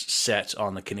thrillers set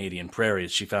on the Canadian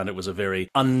prairies. She found it was a very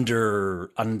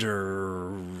underrepresented,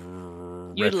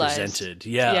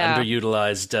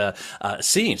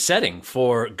 underutilized setting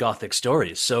for Gothic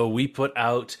stories. So we put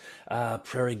out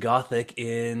Prairie Gothic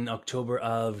in October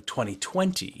of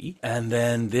 2020, and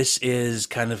then this is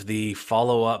kind of the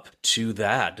follow-up to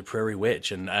that, the Prairie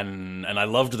Witch, and I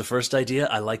loved the first idea.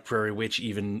 I like Prairie Witch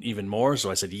even more,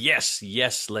 so I said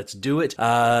yes, let's do it.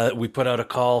 We put out a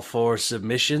call for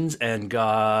submissions and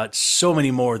got so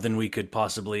many more than we could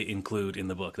possibly include in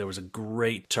the book. There was a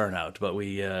great turnout, but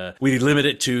we limit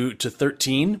it to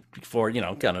 13 for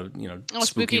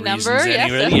spooky number, reasons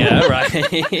anyway. Yes. Yeah, right.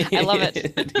 I love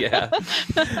it. Yeah.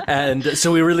 And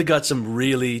so we really got some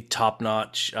really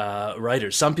top-notch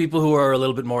writers. Some people who are a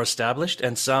little bit more established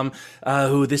and some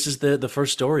who this is the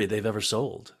first story they've ever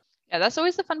sold. Yeah, that's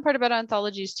always the fun part about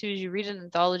anthologies too, is you read an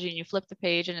anthology and you flip the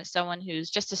page and it's someone who's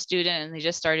just a student and they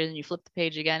just started, and you flip the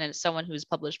page again and it's someone who's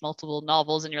published multiple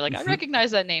novels and you're like, I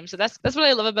recognize that name. So that's what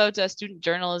I love about student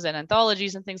journals and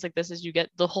anthologies and things like this, is you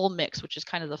get the whole mix, which is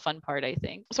kind of the fun part, I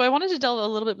think. So I wanted to delve a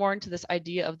little bit more into this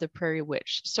idea of the Prairie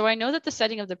Witch. So I know that the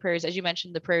setting of the prairies, as you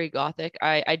mentioned, the Prairie Gothic,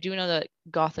 I do know that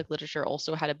Gothic literature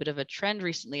also had a bit of a trend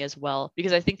recently as well,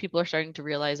 because I think people are starting to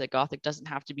realize that Gothic doesn't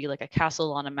have to be like a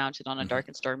castle on a mountain on a dark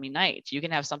and stormy night. You can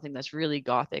have something that's really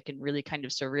Gothic and really kind of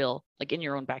surreal, like in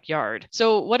your own backyard.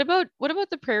 So what about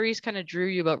the prairies kind of drew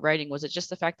you about writing? Was it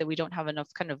just the fact that we don't have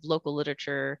enough kind of local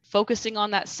literature focusing on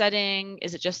that setting?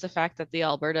 Is it just the fact that the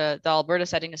Alberta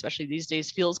setting, especially these days,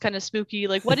 feels kind of spooky?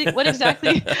 Like what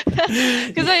exactly?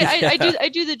 Because I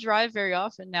do the drive very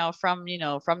often now from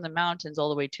the mountains all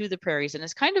the way to the prairies, and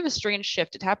it's kind of a strange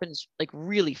shift. It happens like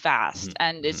really fast,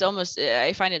 and it's almost,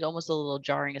 I find it almost a little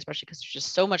jarring, especially because there's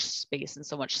just so much space and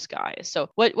so much skies. So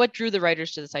what drew the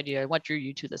writers to this idea, and what drew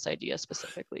you to this idea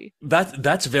specifically?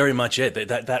 That's very much it.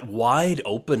 That wide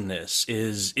openness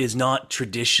is not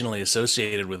traditionally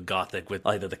associated with Gothic, with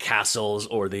either the castles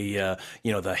or the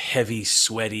the heavy,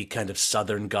 sweaty kind of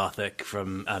Southern Gothic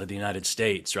from out of the United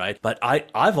States, right? But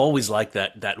I've always liked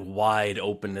that wide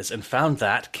openness, and found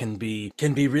that can be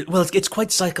it's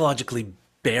quite psychologically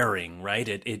bearing, right?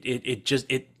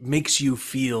 It makes you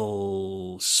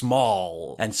feel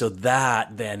small. And so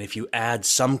that then, if you add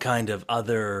some kind of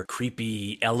other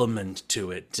creepy element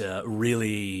to it,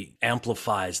 really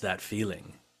amplifies that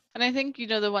feeling. And I think,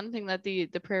 the one thing that the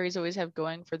prairies always have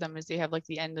going for them is they have like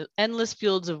the endless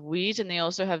fields of wheat, and they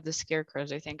also have the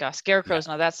scarecrows. I think scarecrows,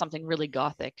 now that's something really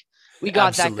Gothic. We got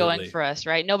Absolutely. that going for us,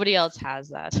 right? Nobody else has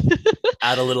that.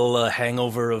 Add a little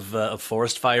hangover of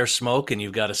forest fire smoke, and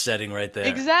you've got a setting right there.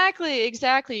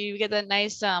 Exactly. You get that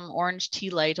nice orange tea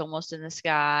light almost in the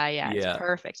sky. Yeah, it's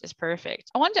perfect. It's perfect.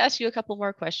 I wanted to ask you a couple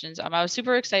more questions. I was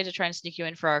super excited to try and sneak you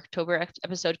in for our October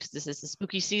episode, because this is the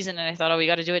spooky season, and I thought, we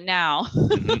got to do it now.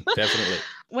 Definitely.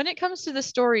 When it comes to the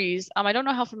stories, I don't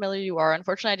know how familiar you are.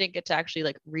 Unfortunately, I didn't get to actually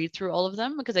like read through all of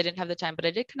them because I didn't have the time, but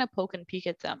I did kind of poke and peek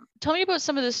at them. Tell me about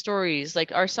some of the stories.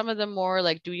 Like, are some of them more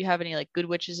like, do you have any like good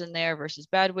witches in there versus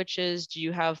bad witches? Do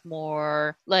you have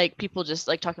more like people just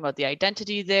like talking about the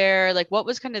identity there? Like, what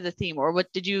was kind of the theme, or what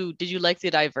did you like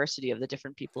the diversity of the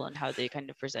different people and how they kind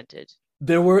of presented?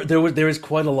 There is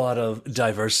quite a lot of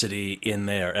diversity in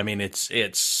there. I mean, it's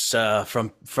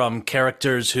from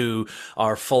characters who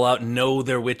are full out know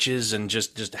they're witches and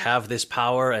just have this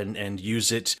power and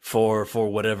use it for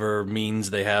whatever means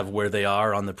they have where they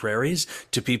are on the prairies,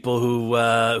 to people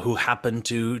who happen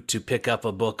to pick up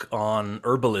a book on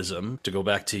herbalism, to go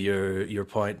back to your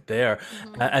point there,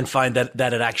 and find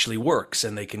that it actually works,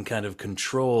 and they can kind of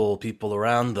control people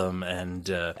around them and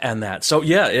that. So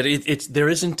yeah, it's there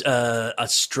isn't a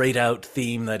straight out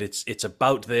theme that it's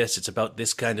about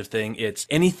this kind of thing. It's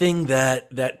anything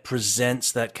that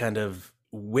presents that kind of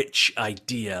witch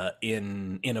idea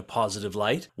in a positive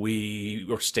light.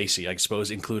 Stacy, I suppose,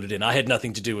 included in. I had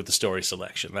nothing to do with the story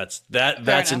selection.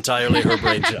 That's entirely her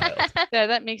brainchild. Yeah,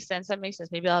 that makes sense.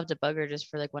 Maybe I'll have to bug her just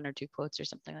for like one or two quotes or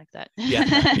something like that.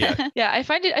 Yeah. Yeah, I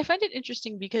find it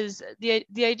interesting because the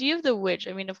idea of the witch,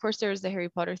 I mean, of course there was the Harry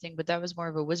Potter thing, but that was more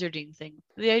of a wizarding thing.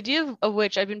 The idea of a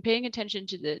witch, I've been paying attention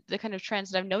to the kind of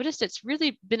trends, and I've noticed it's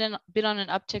really been on an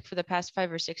uptick for the past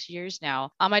 5 or 6 years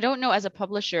now. I don't know, as a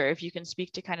publisher, if you can speak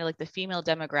to kind of like the female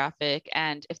demographic,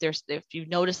 and if you've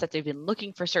noticed that they've been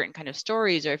looking for certain kind of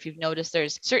stories, or if you've noticed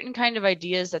there's certain kind of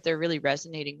ideas that they're really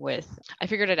resonating with. I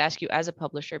figured I'd ask you as a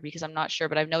publisher, because I'm not sure,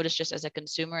 but I've noticed just as a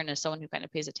consumer and as someone who kind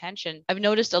of pays attention, I've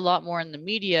noticed a lot more in the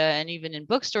media, and even in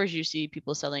bookstores you see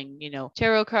people selling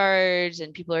tarot cards,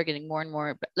 and people are getting more and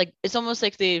more like, it's almost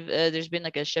like there's been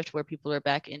like a shift where people are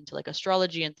back into like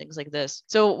astrology and things like this.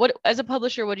 So what, as a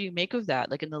publisher, what do you make of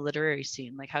that, like in the literary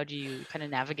scene? Like, how do you kind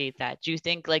of navigate that? Do you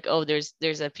think like,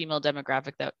 there's a female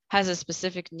demographic that has a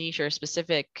specific niche or a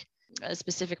specific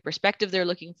perspective they're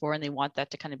looking for, and they want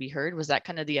that to kind of be heard? Was that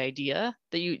kind of the idea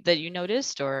that you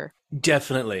noticed, or?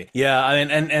 Definitely. Yeah. I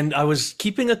mean, and I was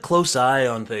keeping a close eye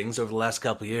on things over the last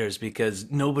couple of years, because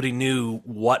nobody knew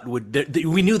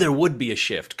we knew there would be a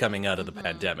shift coming out of the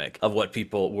pandemic of what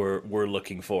people were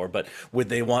looking for, but would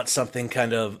they want something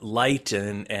kind of light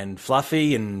and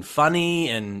fluffy and funny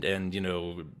and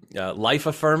life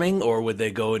affirming, or would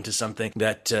they go into something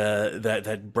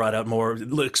that brought out more,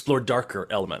 explored darker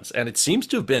elements? And it seems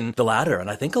to have been the latter. And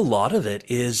I think a lot of it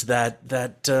is that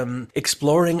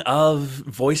exploring of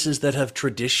voices that have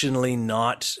traditionally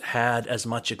not had as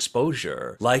much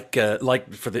exposure, like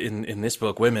for in this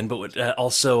book, women, but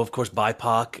also of course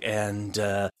BIPOC and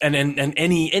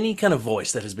any kind of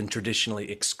voice that has been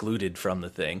traditionally excluded from the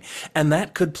thing. And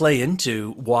that could play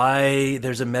into why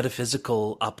there's a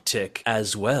metaphysical uptick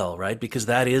as well, right? Because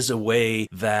that is a way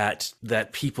that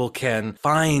people can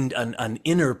find an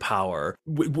inner power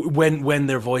when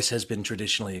their voice has been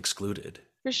traditionally excluded.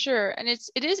 For sure. And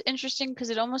it is interesting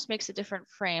because it almost makes a different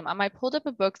frame. I pulled up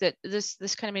a book that this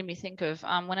kind of made me think of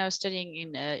when I was studying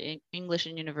in English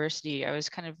in university. I was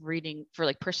kind of reading for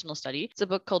like personal study. It's a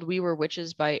book called We Were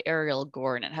Witches by Ariel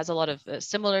Gore, and it has a lot of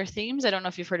similar themes. I don't know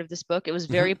if you've heard of this book. It was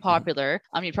very popular.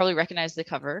 You probably recognize the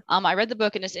cover. I read the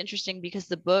book, and it's interesting because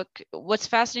the book, what's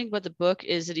fascinating about the book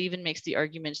is it even makes the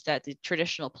argument that the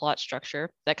traditional plot structure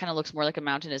that kind of looks more like a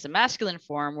mountain is a masculine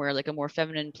form, where like a more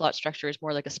feminine plot structure is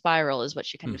more like a spiral, is what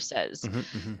she kind of says,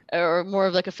 Mm-hmm. or more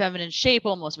of like a feminine shape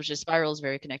almost, which is Spiral is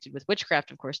very connected with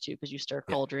witchcraft, of course, too, because you stir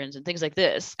cauldrons and things like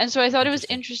this. And so I thought it was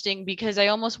interesting because I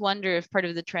almost wonder if part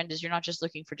of the trend is you're not just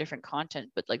looking for different content,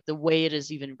 but like the way it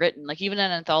is even written. Like even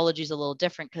an anthology is a little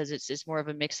different because it's more of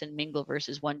a mix and mingle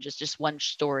versus one just one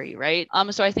story, right?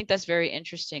 So I think that's very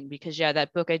interesting because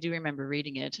that book, I do remember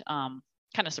reading it.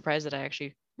 Kind of surprised that I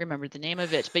actually remembered the name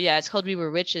of it, but it's called We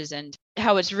Were Witches, and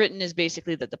how it's written is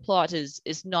basically that the plot is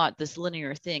not this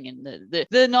linear thing, and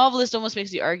the novelist almost makes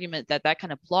the argument that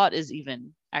kind of plot is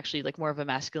even actually like more of a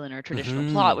masculine or traditional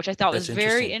plot, which I thought was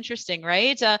very interesting,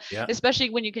 right? Especially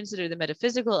when you consider the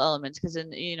metaphysical elements, because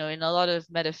in a lot of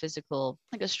metaphysical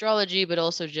like astrology, but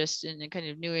also just in a kind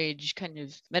of new age kind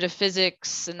of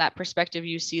metaphysics and that perspective,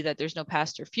 you see that there's no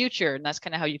past or future, and that's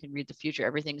kind of how you can read the future.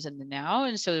 Everything's in the now,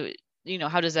 and so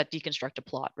how does that deconstruct a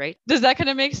plot, right? Does that kind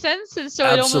of make sense? And so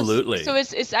Absolutely.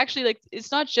 it's actually like,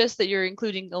 it's not just that you're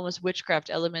including almost witchcraft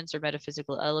elements or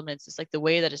metaphysical elements. It's like the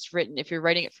way that it's written, if you're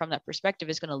writing it from that perspective,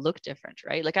 it's going to look different,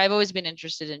 right? Like I've always been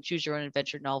interested in choose your own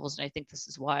adventure novels, and I think this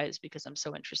is wise because I'm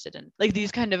so interested in like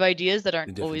these kind of ideas that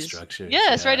aren't always structures.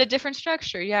 Right, a different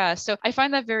structure. So I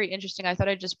find that very interesting. I thought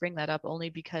I'd just bring that up only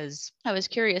because I was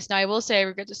curious. Now I will say, I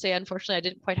regret to say, unfortunately, I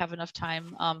didn't quite have enough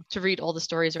time to read all the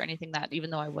stories or anything, that even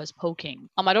though I was poking.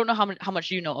 I don't know how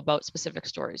much you know about specific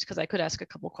stories, because I could ask a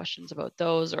couple questions about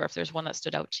those, or if there's one that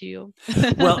stood out to you.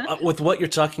 Well, with what you're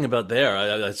talking about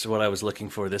there, that's what I was looking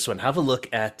for. This one, have a look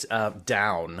at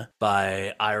Down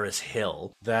by Iris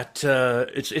Hill. That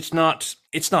it's not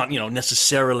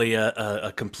necessarily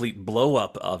a complete blow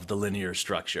up of the linear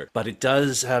structure, but it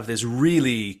does have this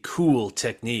really cool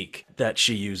technique that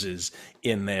she uses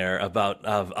in there about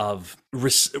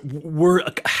we're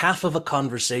half of a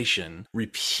conversation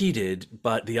repeated,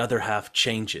 but the other half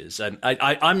changes. And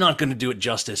I'm not going to do it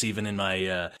justice even in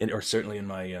my or certainly in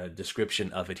my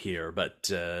description of it here.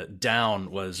 But Down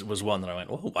was one that I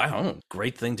went, oh wow,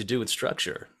 great thing to do with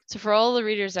structure. So for all the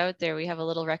readers out there, we have a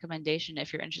little recommendation.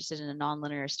 If you're interested in a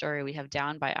non-linear story, we have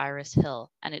Down by Iris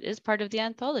Hill, and it is part of the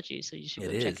anthology, so you should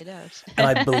go check it out.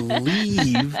 And I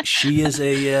believe she is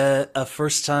a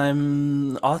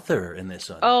first-time author in this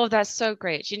one. Oh, that's so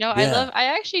great.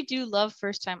 I actually do love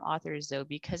first-time authors, though,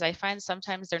 because I find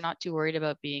sometimes they're not too worried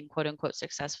about being quote-unquote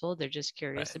successful. They're just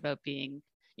curious about being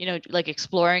like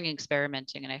exploring and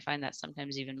experimenting. And I find that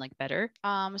sometimes even like better.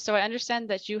 So I understand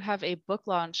that you have a book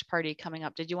launch party coming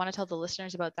up. Did you want to tell the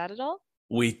listeners about that at all?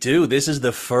 We do. This is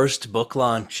the first book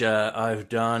launch I've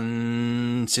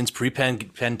done since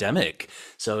pre-pandemic,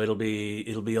 so it'll be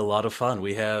a lot of fun.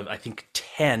 We have, I think,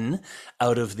 10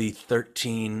 out of the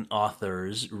 13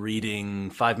 authors reading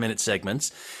 5-minute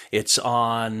segments. It's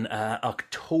on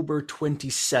October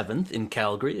 27th in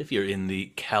Calgary, if you're in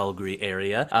the Calgary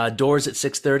area. Doors at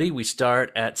 6:30. We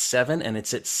start at 7, and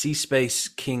it's at C Space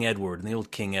King Edward, in the old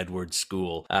King Edward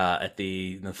School, at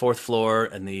the 4th floor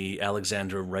in the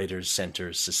Alexandra Writers Center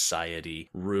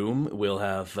Society room. We'll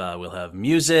have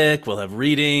music, we'll have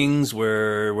readings.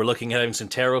 We're looking at having some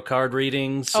tarot card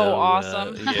readings. So,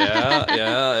 awesome.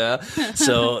 Yeah.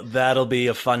 So that'll be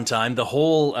a fun time. The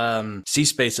whole C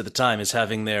Space at the time is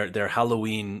having their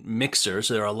Halloween mixer,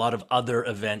 so there are a lot of other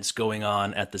events going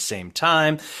on at the same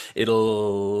time.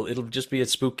 It'll just be a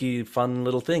spooky, fun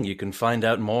little thing. You can find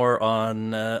out more on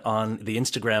the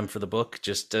Instagram for the book,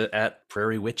 just at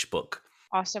Prairie Witch Book.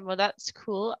 Awesome. Well, that's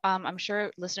cool. I'm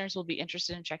sure listeners will be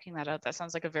interested in checking that out. That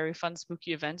sounds like a very fun,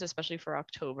 spooky event, especially for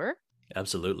October.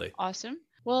 Absolutely. Awesome.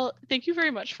 Well, thank you very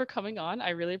much for coming on. I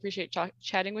really appreciate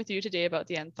chatting with you today about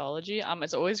the anthology.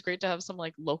 It's always great to have some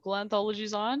like local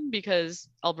anthologies on, because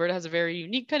Alberta has a very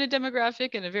unique kind of demographic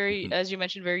and a very, as you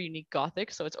mentioned, very unique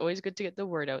Gothic. So it's always good to get the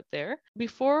word out there.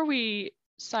 Before we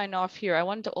sign off here, I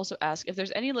wanted to also ask if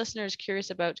there's any listeners curious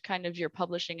about kind of your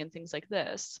publishing and things like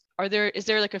this. Is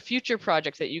there like a future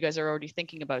project that you guys are already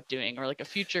thinking about doing, or like a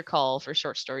future call for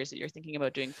short stories that you're thinking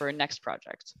about doing for a next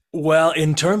project? Well,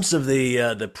 in terms of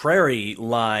the Prairie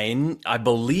line, I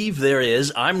believe there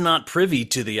is. I'm not privy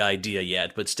to the idea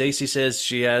yet, but Stacy says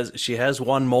she has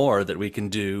one more that we can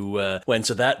do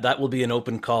so that will be an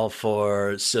open call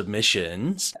for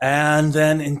submissions. And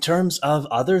then in terms of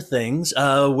other things,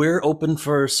 we're open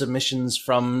for submissions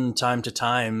from time to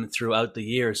time throughout the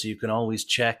year, so you can always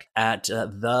check at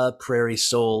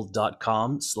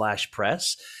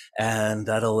theprairiesoul.com/press, and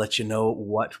that'll let you know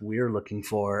what we're looking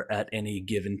for at any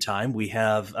given time. We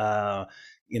have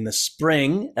in the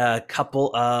spring a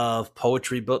couple of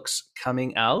poetry books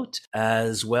coming out,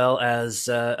 as well as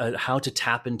how to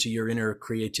tap into your inner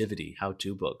creativity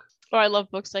how-to book. Oh, I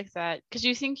love books like that because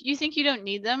you think you don't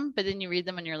need them, but then you read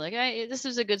them and you're like, hey, this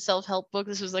is a good self-help book.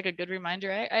 This was like a good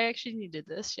reminder. I actually needed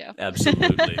this. Yeah.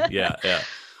 Absolutely. Yeah.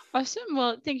 Awesome.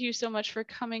 Well, thank you so much for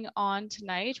coming on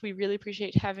tonight. We really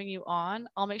appreciate having you on.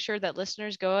 I'll make sure that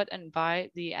listeners go out and buy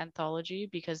the anthology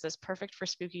because that's perfect for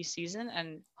spooky season.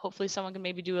 And hopefully someone can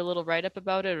maybe do a little write-up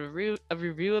about it, or a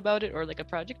review about it, or like a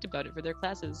project about it for their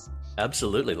classes.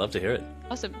 Absolutely. Love to hear it.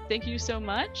 Awesome. Thank you so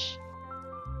much.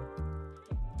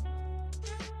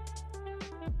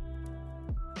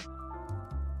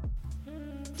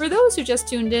 For those who just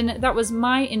tuned in, that was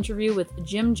my interview with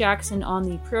Jim Jackson on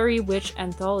the Prairie Witch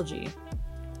Anthology.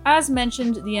 As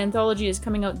mentioned, the anthology is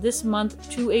coming out this month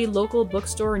to a local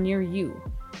bookstore near you.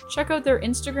 Check out their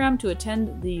Instagram to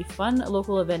attend the fun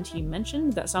local event he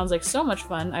mentioned. That sounds like so much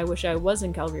fun. I wish I was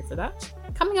in Calgary for that.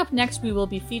 Coming up next, we will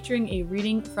be featuring a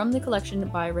reading from the collection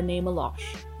by Renee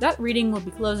Meloche. That reading will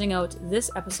be closing out this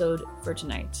episode for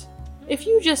tonight. If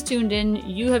you just tuned in,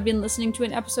 you have been listening to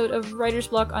an episode of Writer's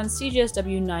Block on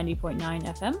CJSW 90.9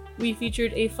 FM. We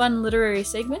featured a fun literary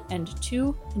segment and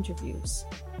 2 interviews.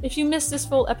 If you missed this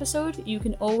full episode, you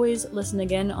can always listen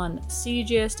again on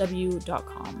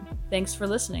cjsw.com. Thanks for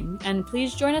listening, and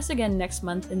please join us again next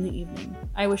month in the evening.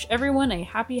 I wish everyone a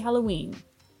happy Halloween,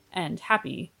 and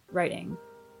happy writing.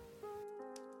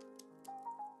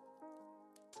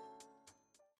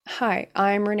 Hi,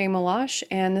 I'm Renee Meloche,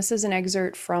 and this is an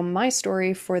excerpt from my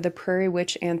story for the Prairie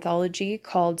Witch Anthology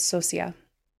called Socia.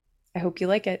 I hope you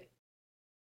like it.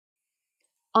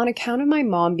 On account of my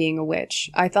mom being a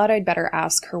witch, I thought I'd better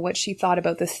ask her what she thought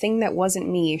about the thing that wasn't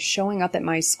me showing up at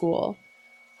my school.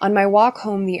 On my walk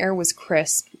home, the air was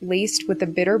crisp, laced with the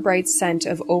bitter bright scent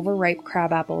of overripe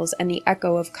crab apples and the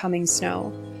echo of coming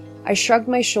snow. I shrugged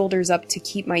my shoulders up to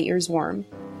keep my ears warm.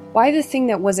 Why the thing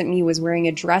that wasn't me was wearing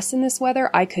a dress in this weather,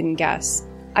 I couldn't guess.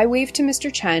 I waved to Mr.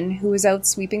 Chen, who was out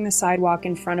sweeping the sidewalk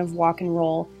in front of Walk and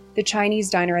Roll, the Chinese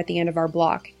diner at the end of our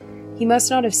block. He must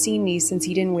not have seen me since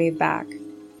he didn't wave back.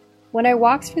 When I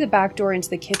walked through the back door into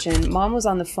the kitchen, Mom was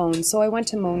on the phone, so I went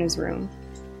to Mona's room.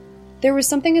 There was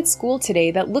something at school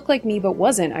today that looked like me but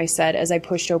wasn't, I said as I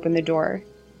pushed open the door.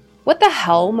 What the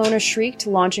hell? Mona shrieked,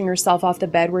 launching herself off the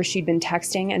bed where she'd been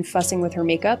texting and fussing with her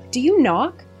makeup. Do you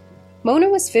knock? Mona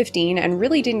was 15 and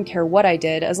really didn't care what I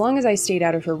did as long as I stayed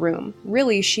out of her room.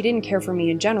 Really, she didn't care for me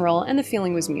in general, and the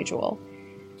feeling was mutual.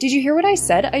 Did you hear what I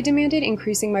said? I demanded,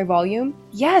 increasing my volume.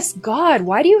 Yes, God,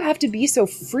 why do you have to be so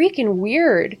freaking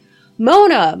weird?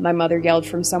 Mona, my mother yelled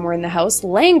from somewhere in the house.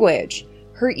 Language!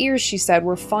 Her ears, she said,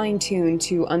 were fine-tuned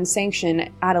to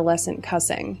unsanctioned adolescent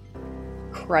cussing.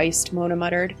 Christ, Mona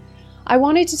muttered. I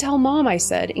wanted to tell Mom, I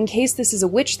said, in case this is a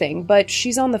witch thing, but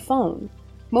she's on the phone.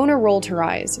 Mona rolled her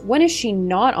eyes. When is she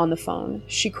not on the phone?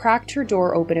 She cracked her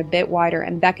door open a bit wider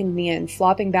and beckoned me in,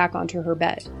 flopping back onto her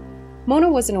bed. Mona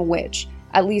wasn't a witch,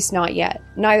 at least not yet.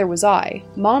 Neither was I.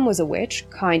 Mom was a witch,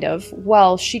 kind of.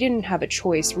 Well, she didn't have a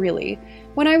choice, really.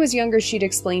 When I was younger, she'd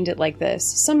explained it like this.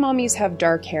 Some mommies have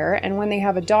dark hair, and when they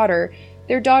have a daughter,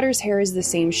 their daughter's hair is the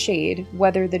same shade,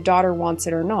 whether the daughter wants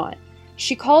it or not.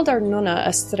 She called our nonna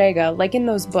a strega, like in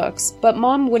those books, but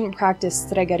Mom wouldn't practice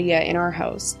stregaria in our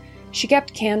house. She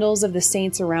kept candles of the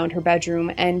saints around her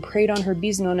bedroom and prayed on her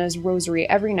bisnonna's rosary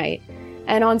every night,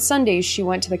 and on Sundays she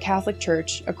went to the Catholic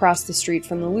church across the street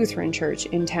from the Lutheran church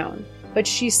in town. But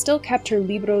she still kept her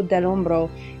libro del hombro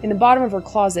in the bottom of her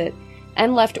closet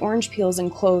and left orange peels and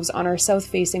cloves on our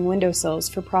south-facing windowsills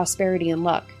for prosperity and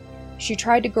luck. She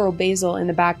tried to grow basil in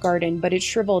the back garden, but it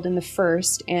shriveled in the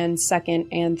first and second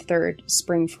and third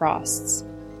spring frosts.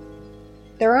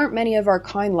 There aren't many of our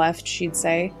kind left, she'd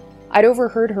say. I'd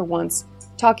overheard her once,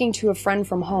 talking to a friend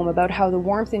from home about how the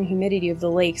warmth and humidity of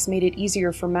the lakes made it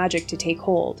easier for magic to take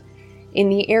hold. In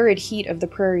the arid heat of the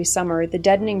prairie summer, the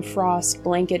deadening frost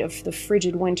blanket of the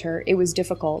frigid winter, it was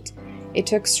difficult. It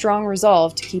took strong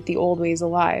resolve to keep the old ways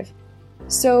alive.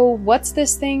 So, what's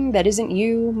this thing that isn't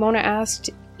you? Mona asked,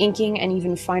 inking an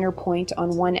even finer point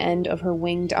on one end of her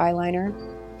winged eyeliner.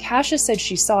 Kasia said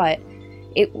she saw it.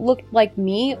 It looked like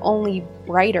me, only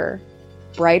brighter.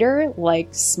 Brighter? Like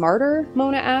smarter?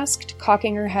 Mona asked,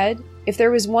 cocking her head. If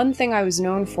there was one thing I was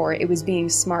known for, it was being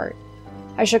smart.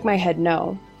 I shook my head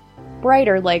no.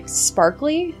 Brighter, like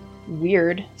sparkly?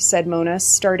 Weird, said Mona,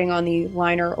 starting on the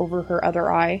liner over her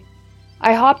other eye.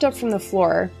 I hopped up from the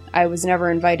floor, I was never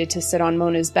invited to sit on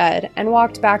Mona's bed, and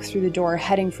walked back through the door,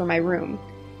 heading for my room.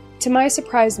 To my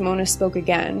surprise, Mona spoke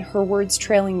again, her words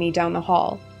trailing me down the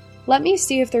hall. Let me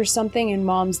see if there's something in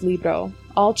Mom's libro.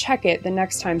 I'll check it the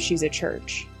next time she's at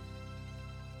church.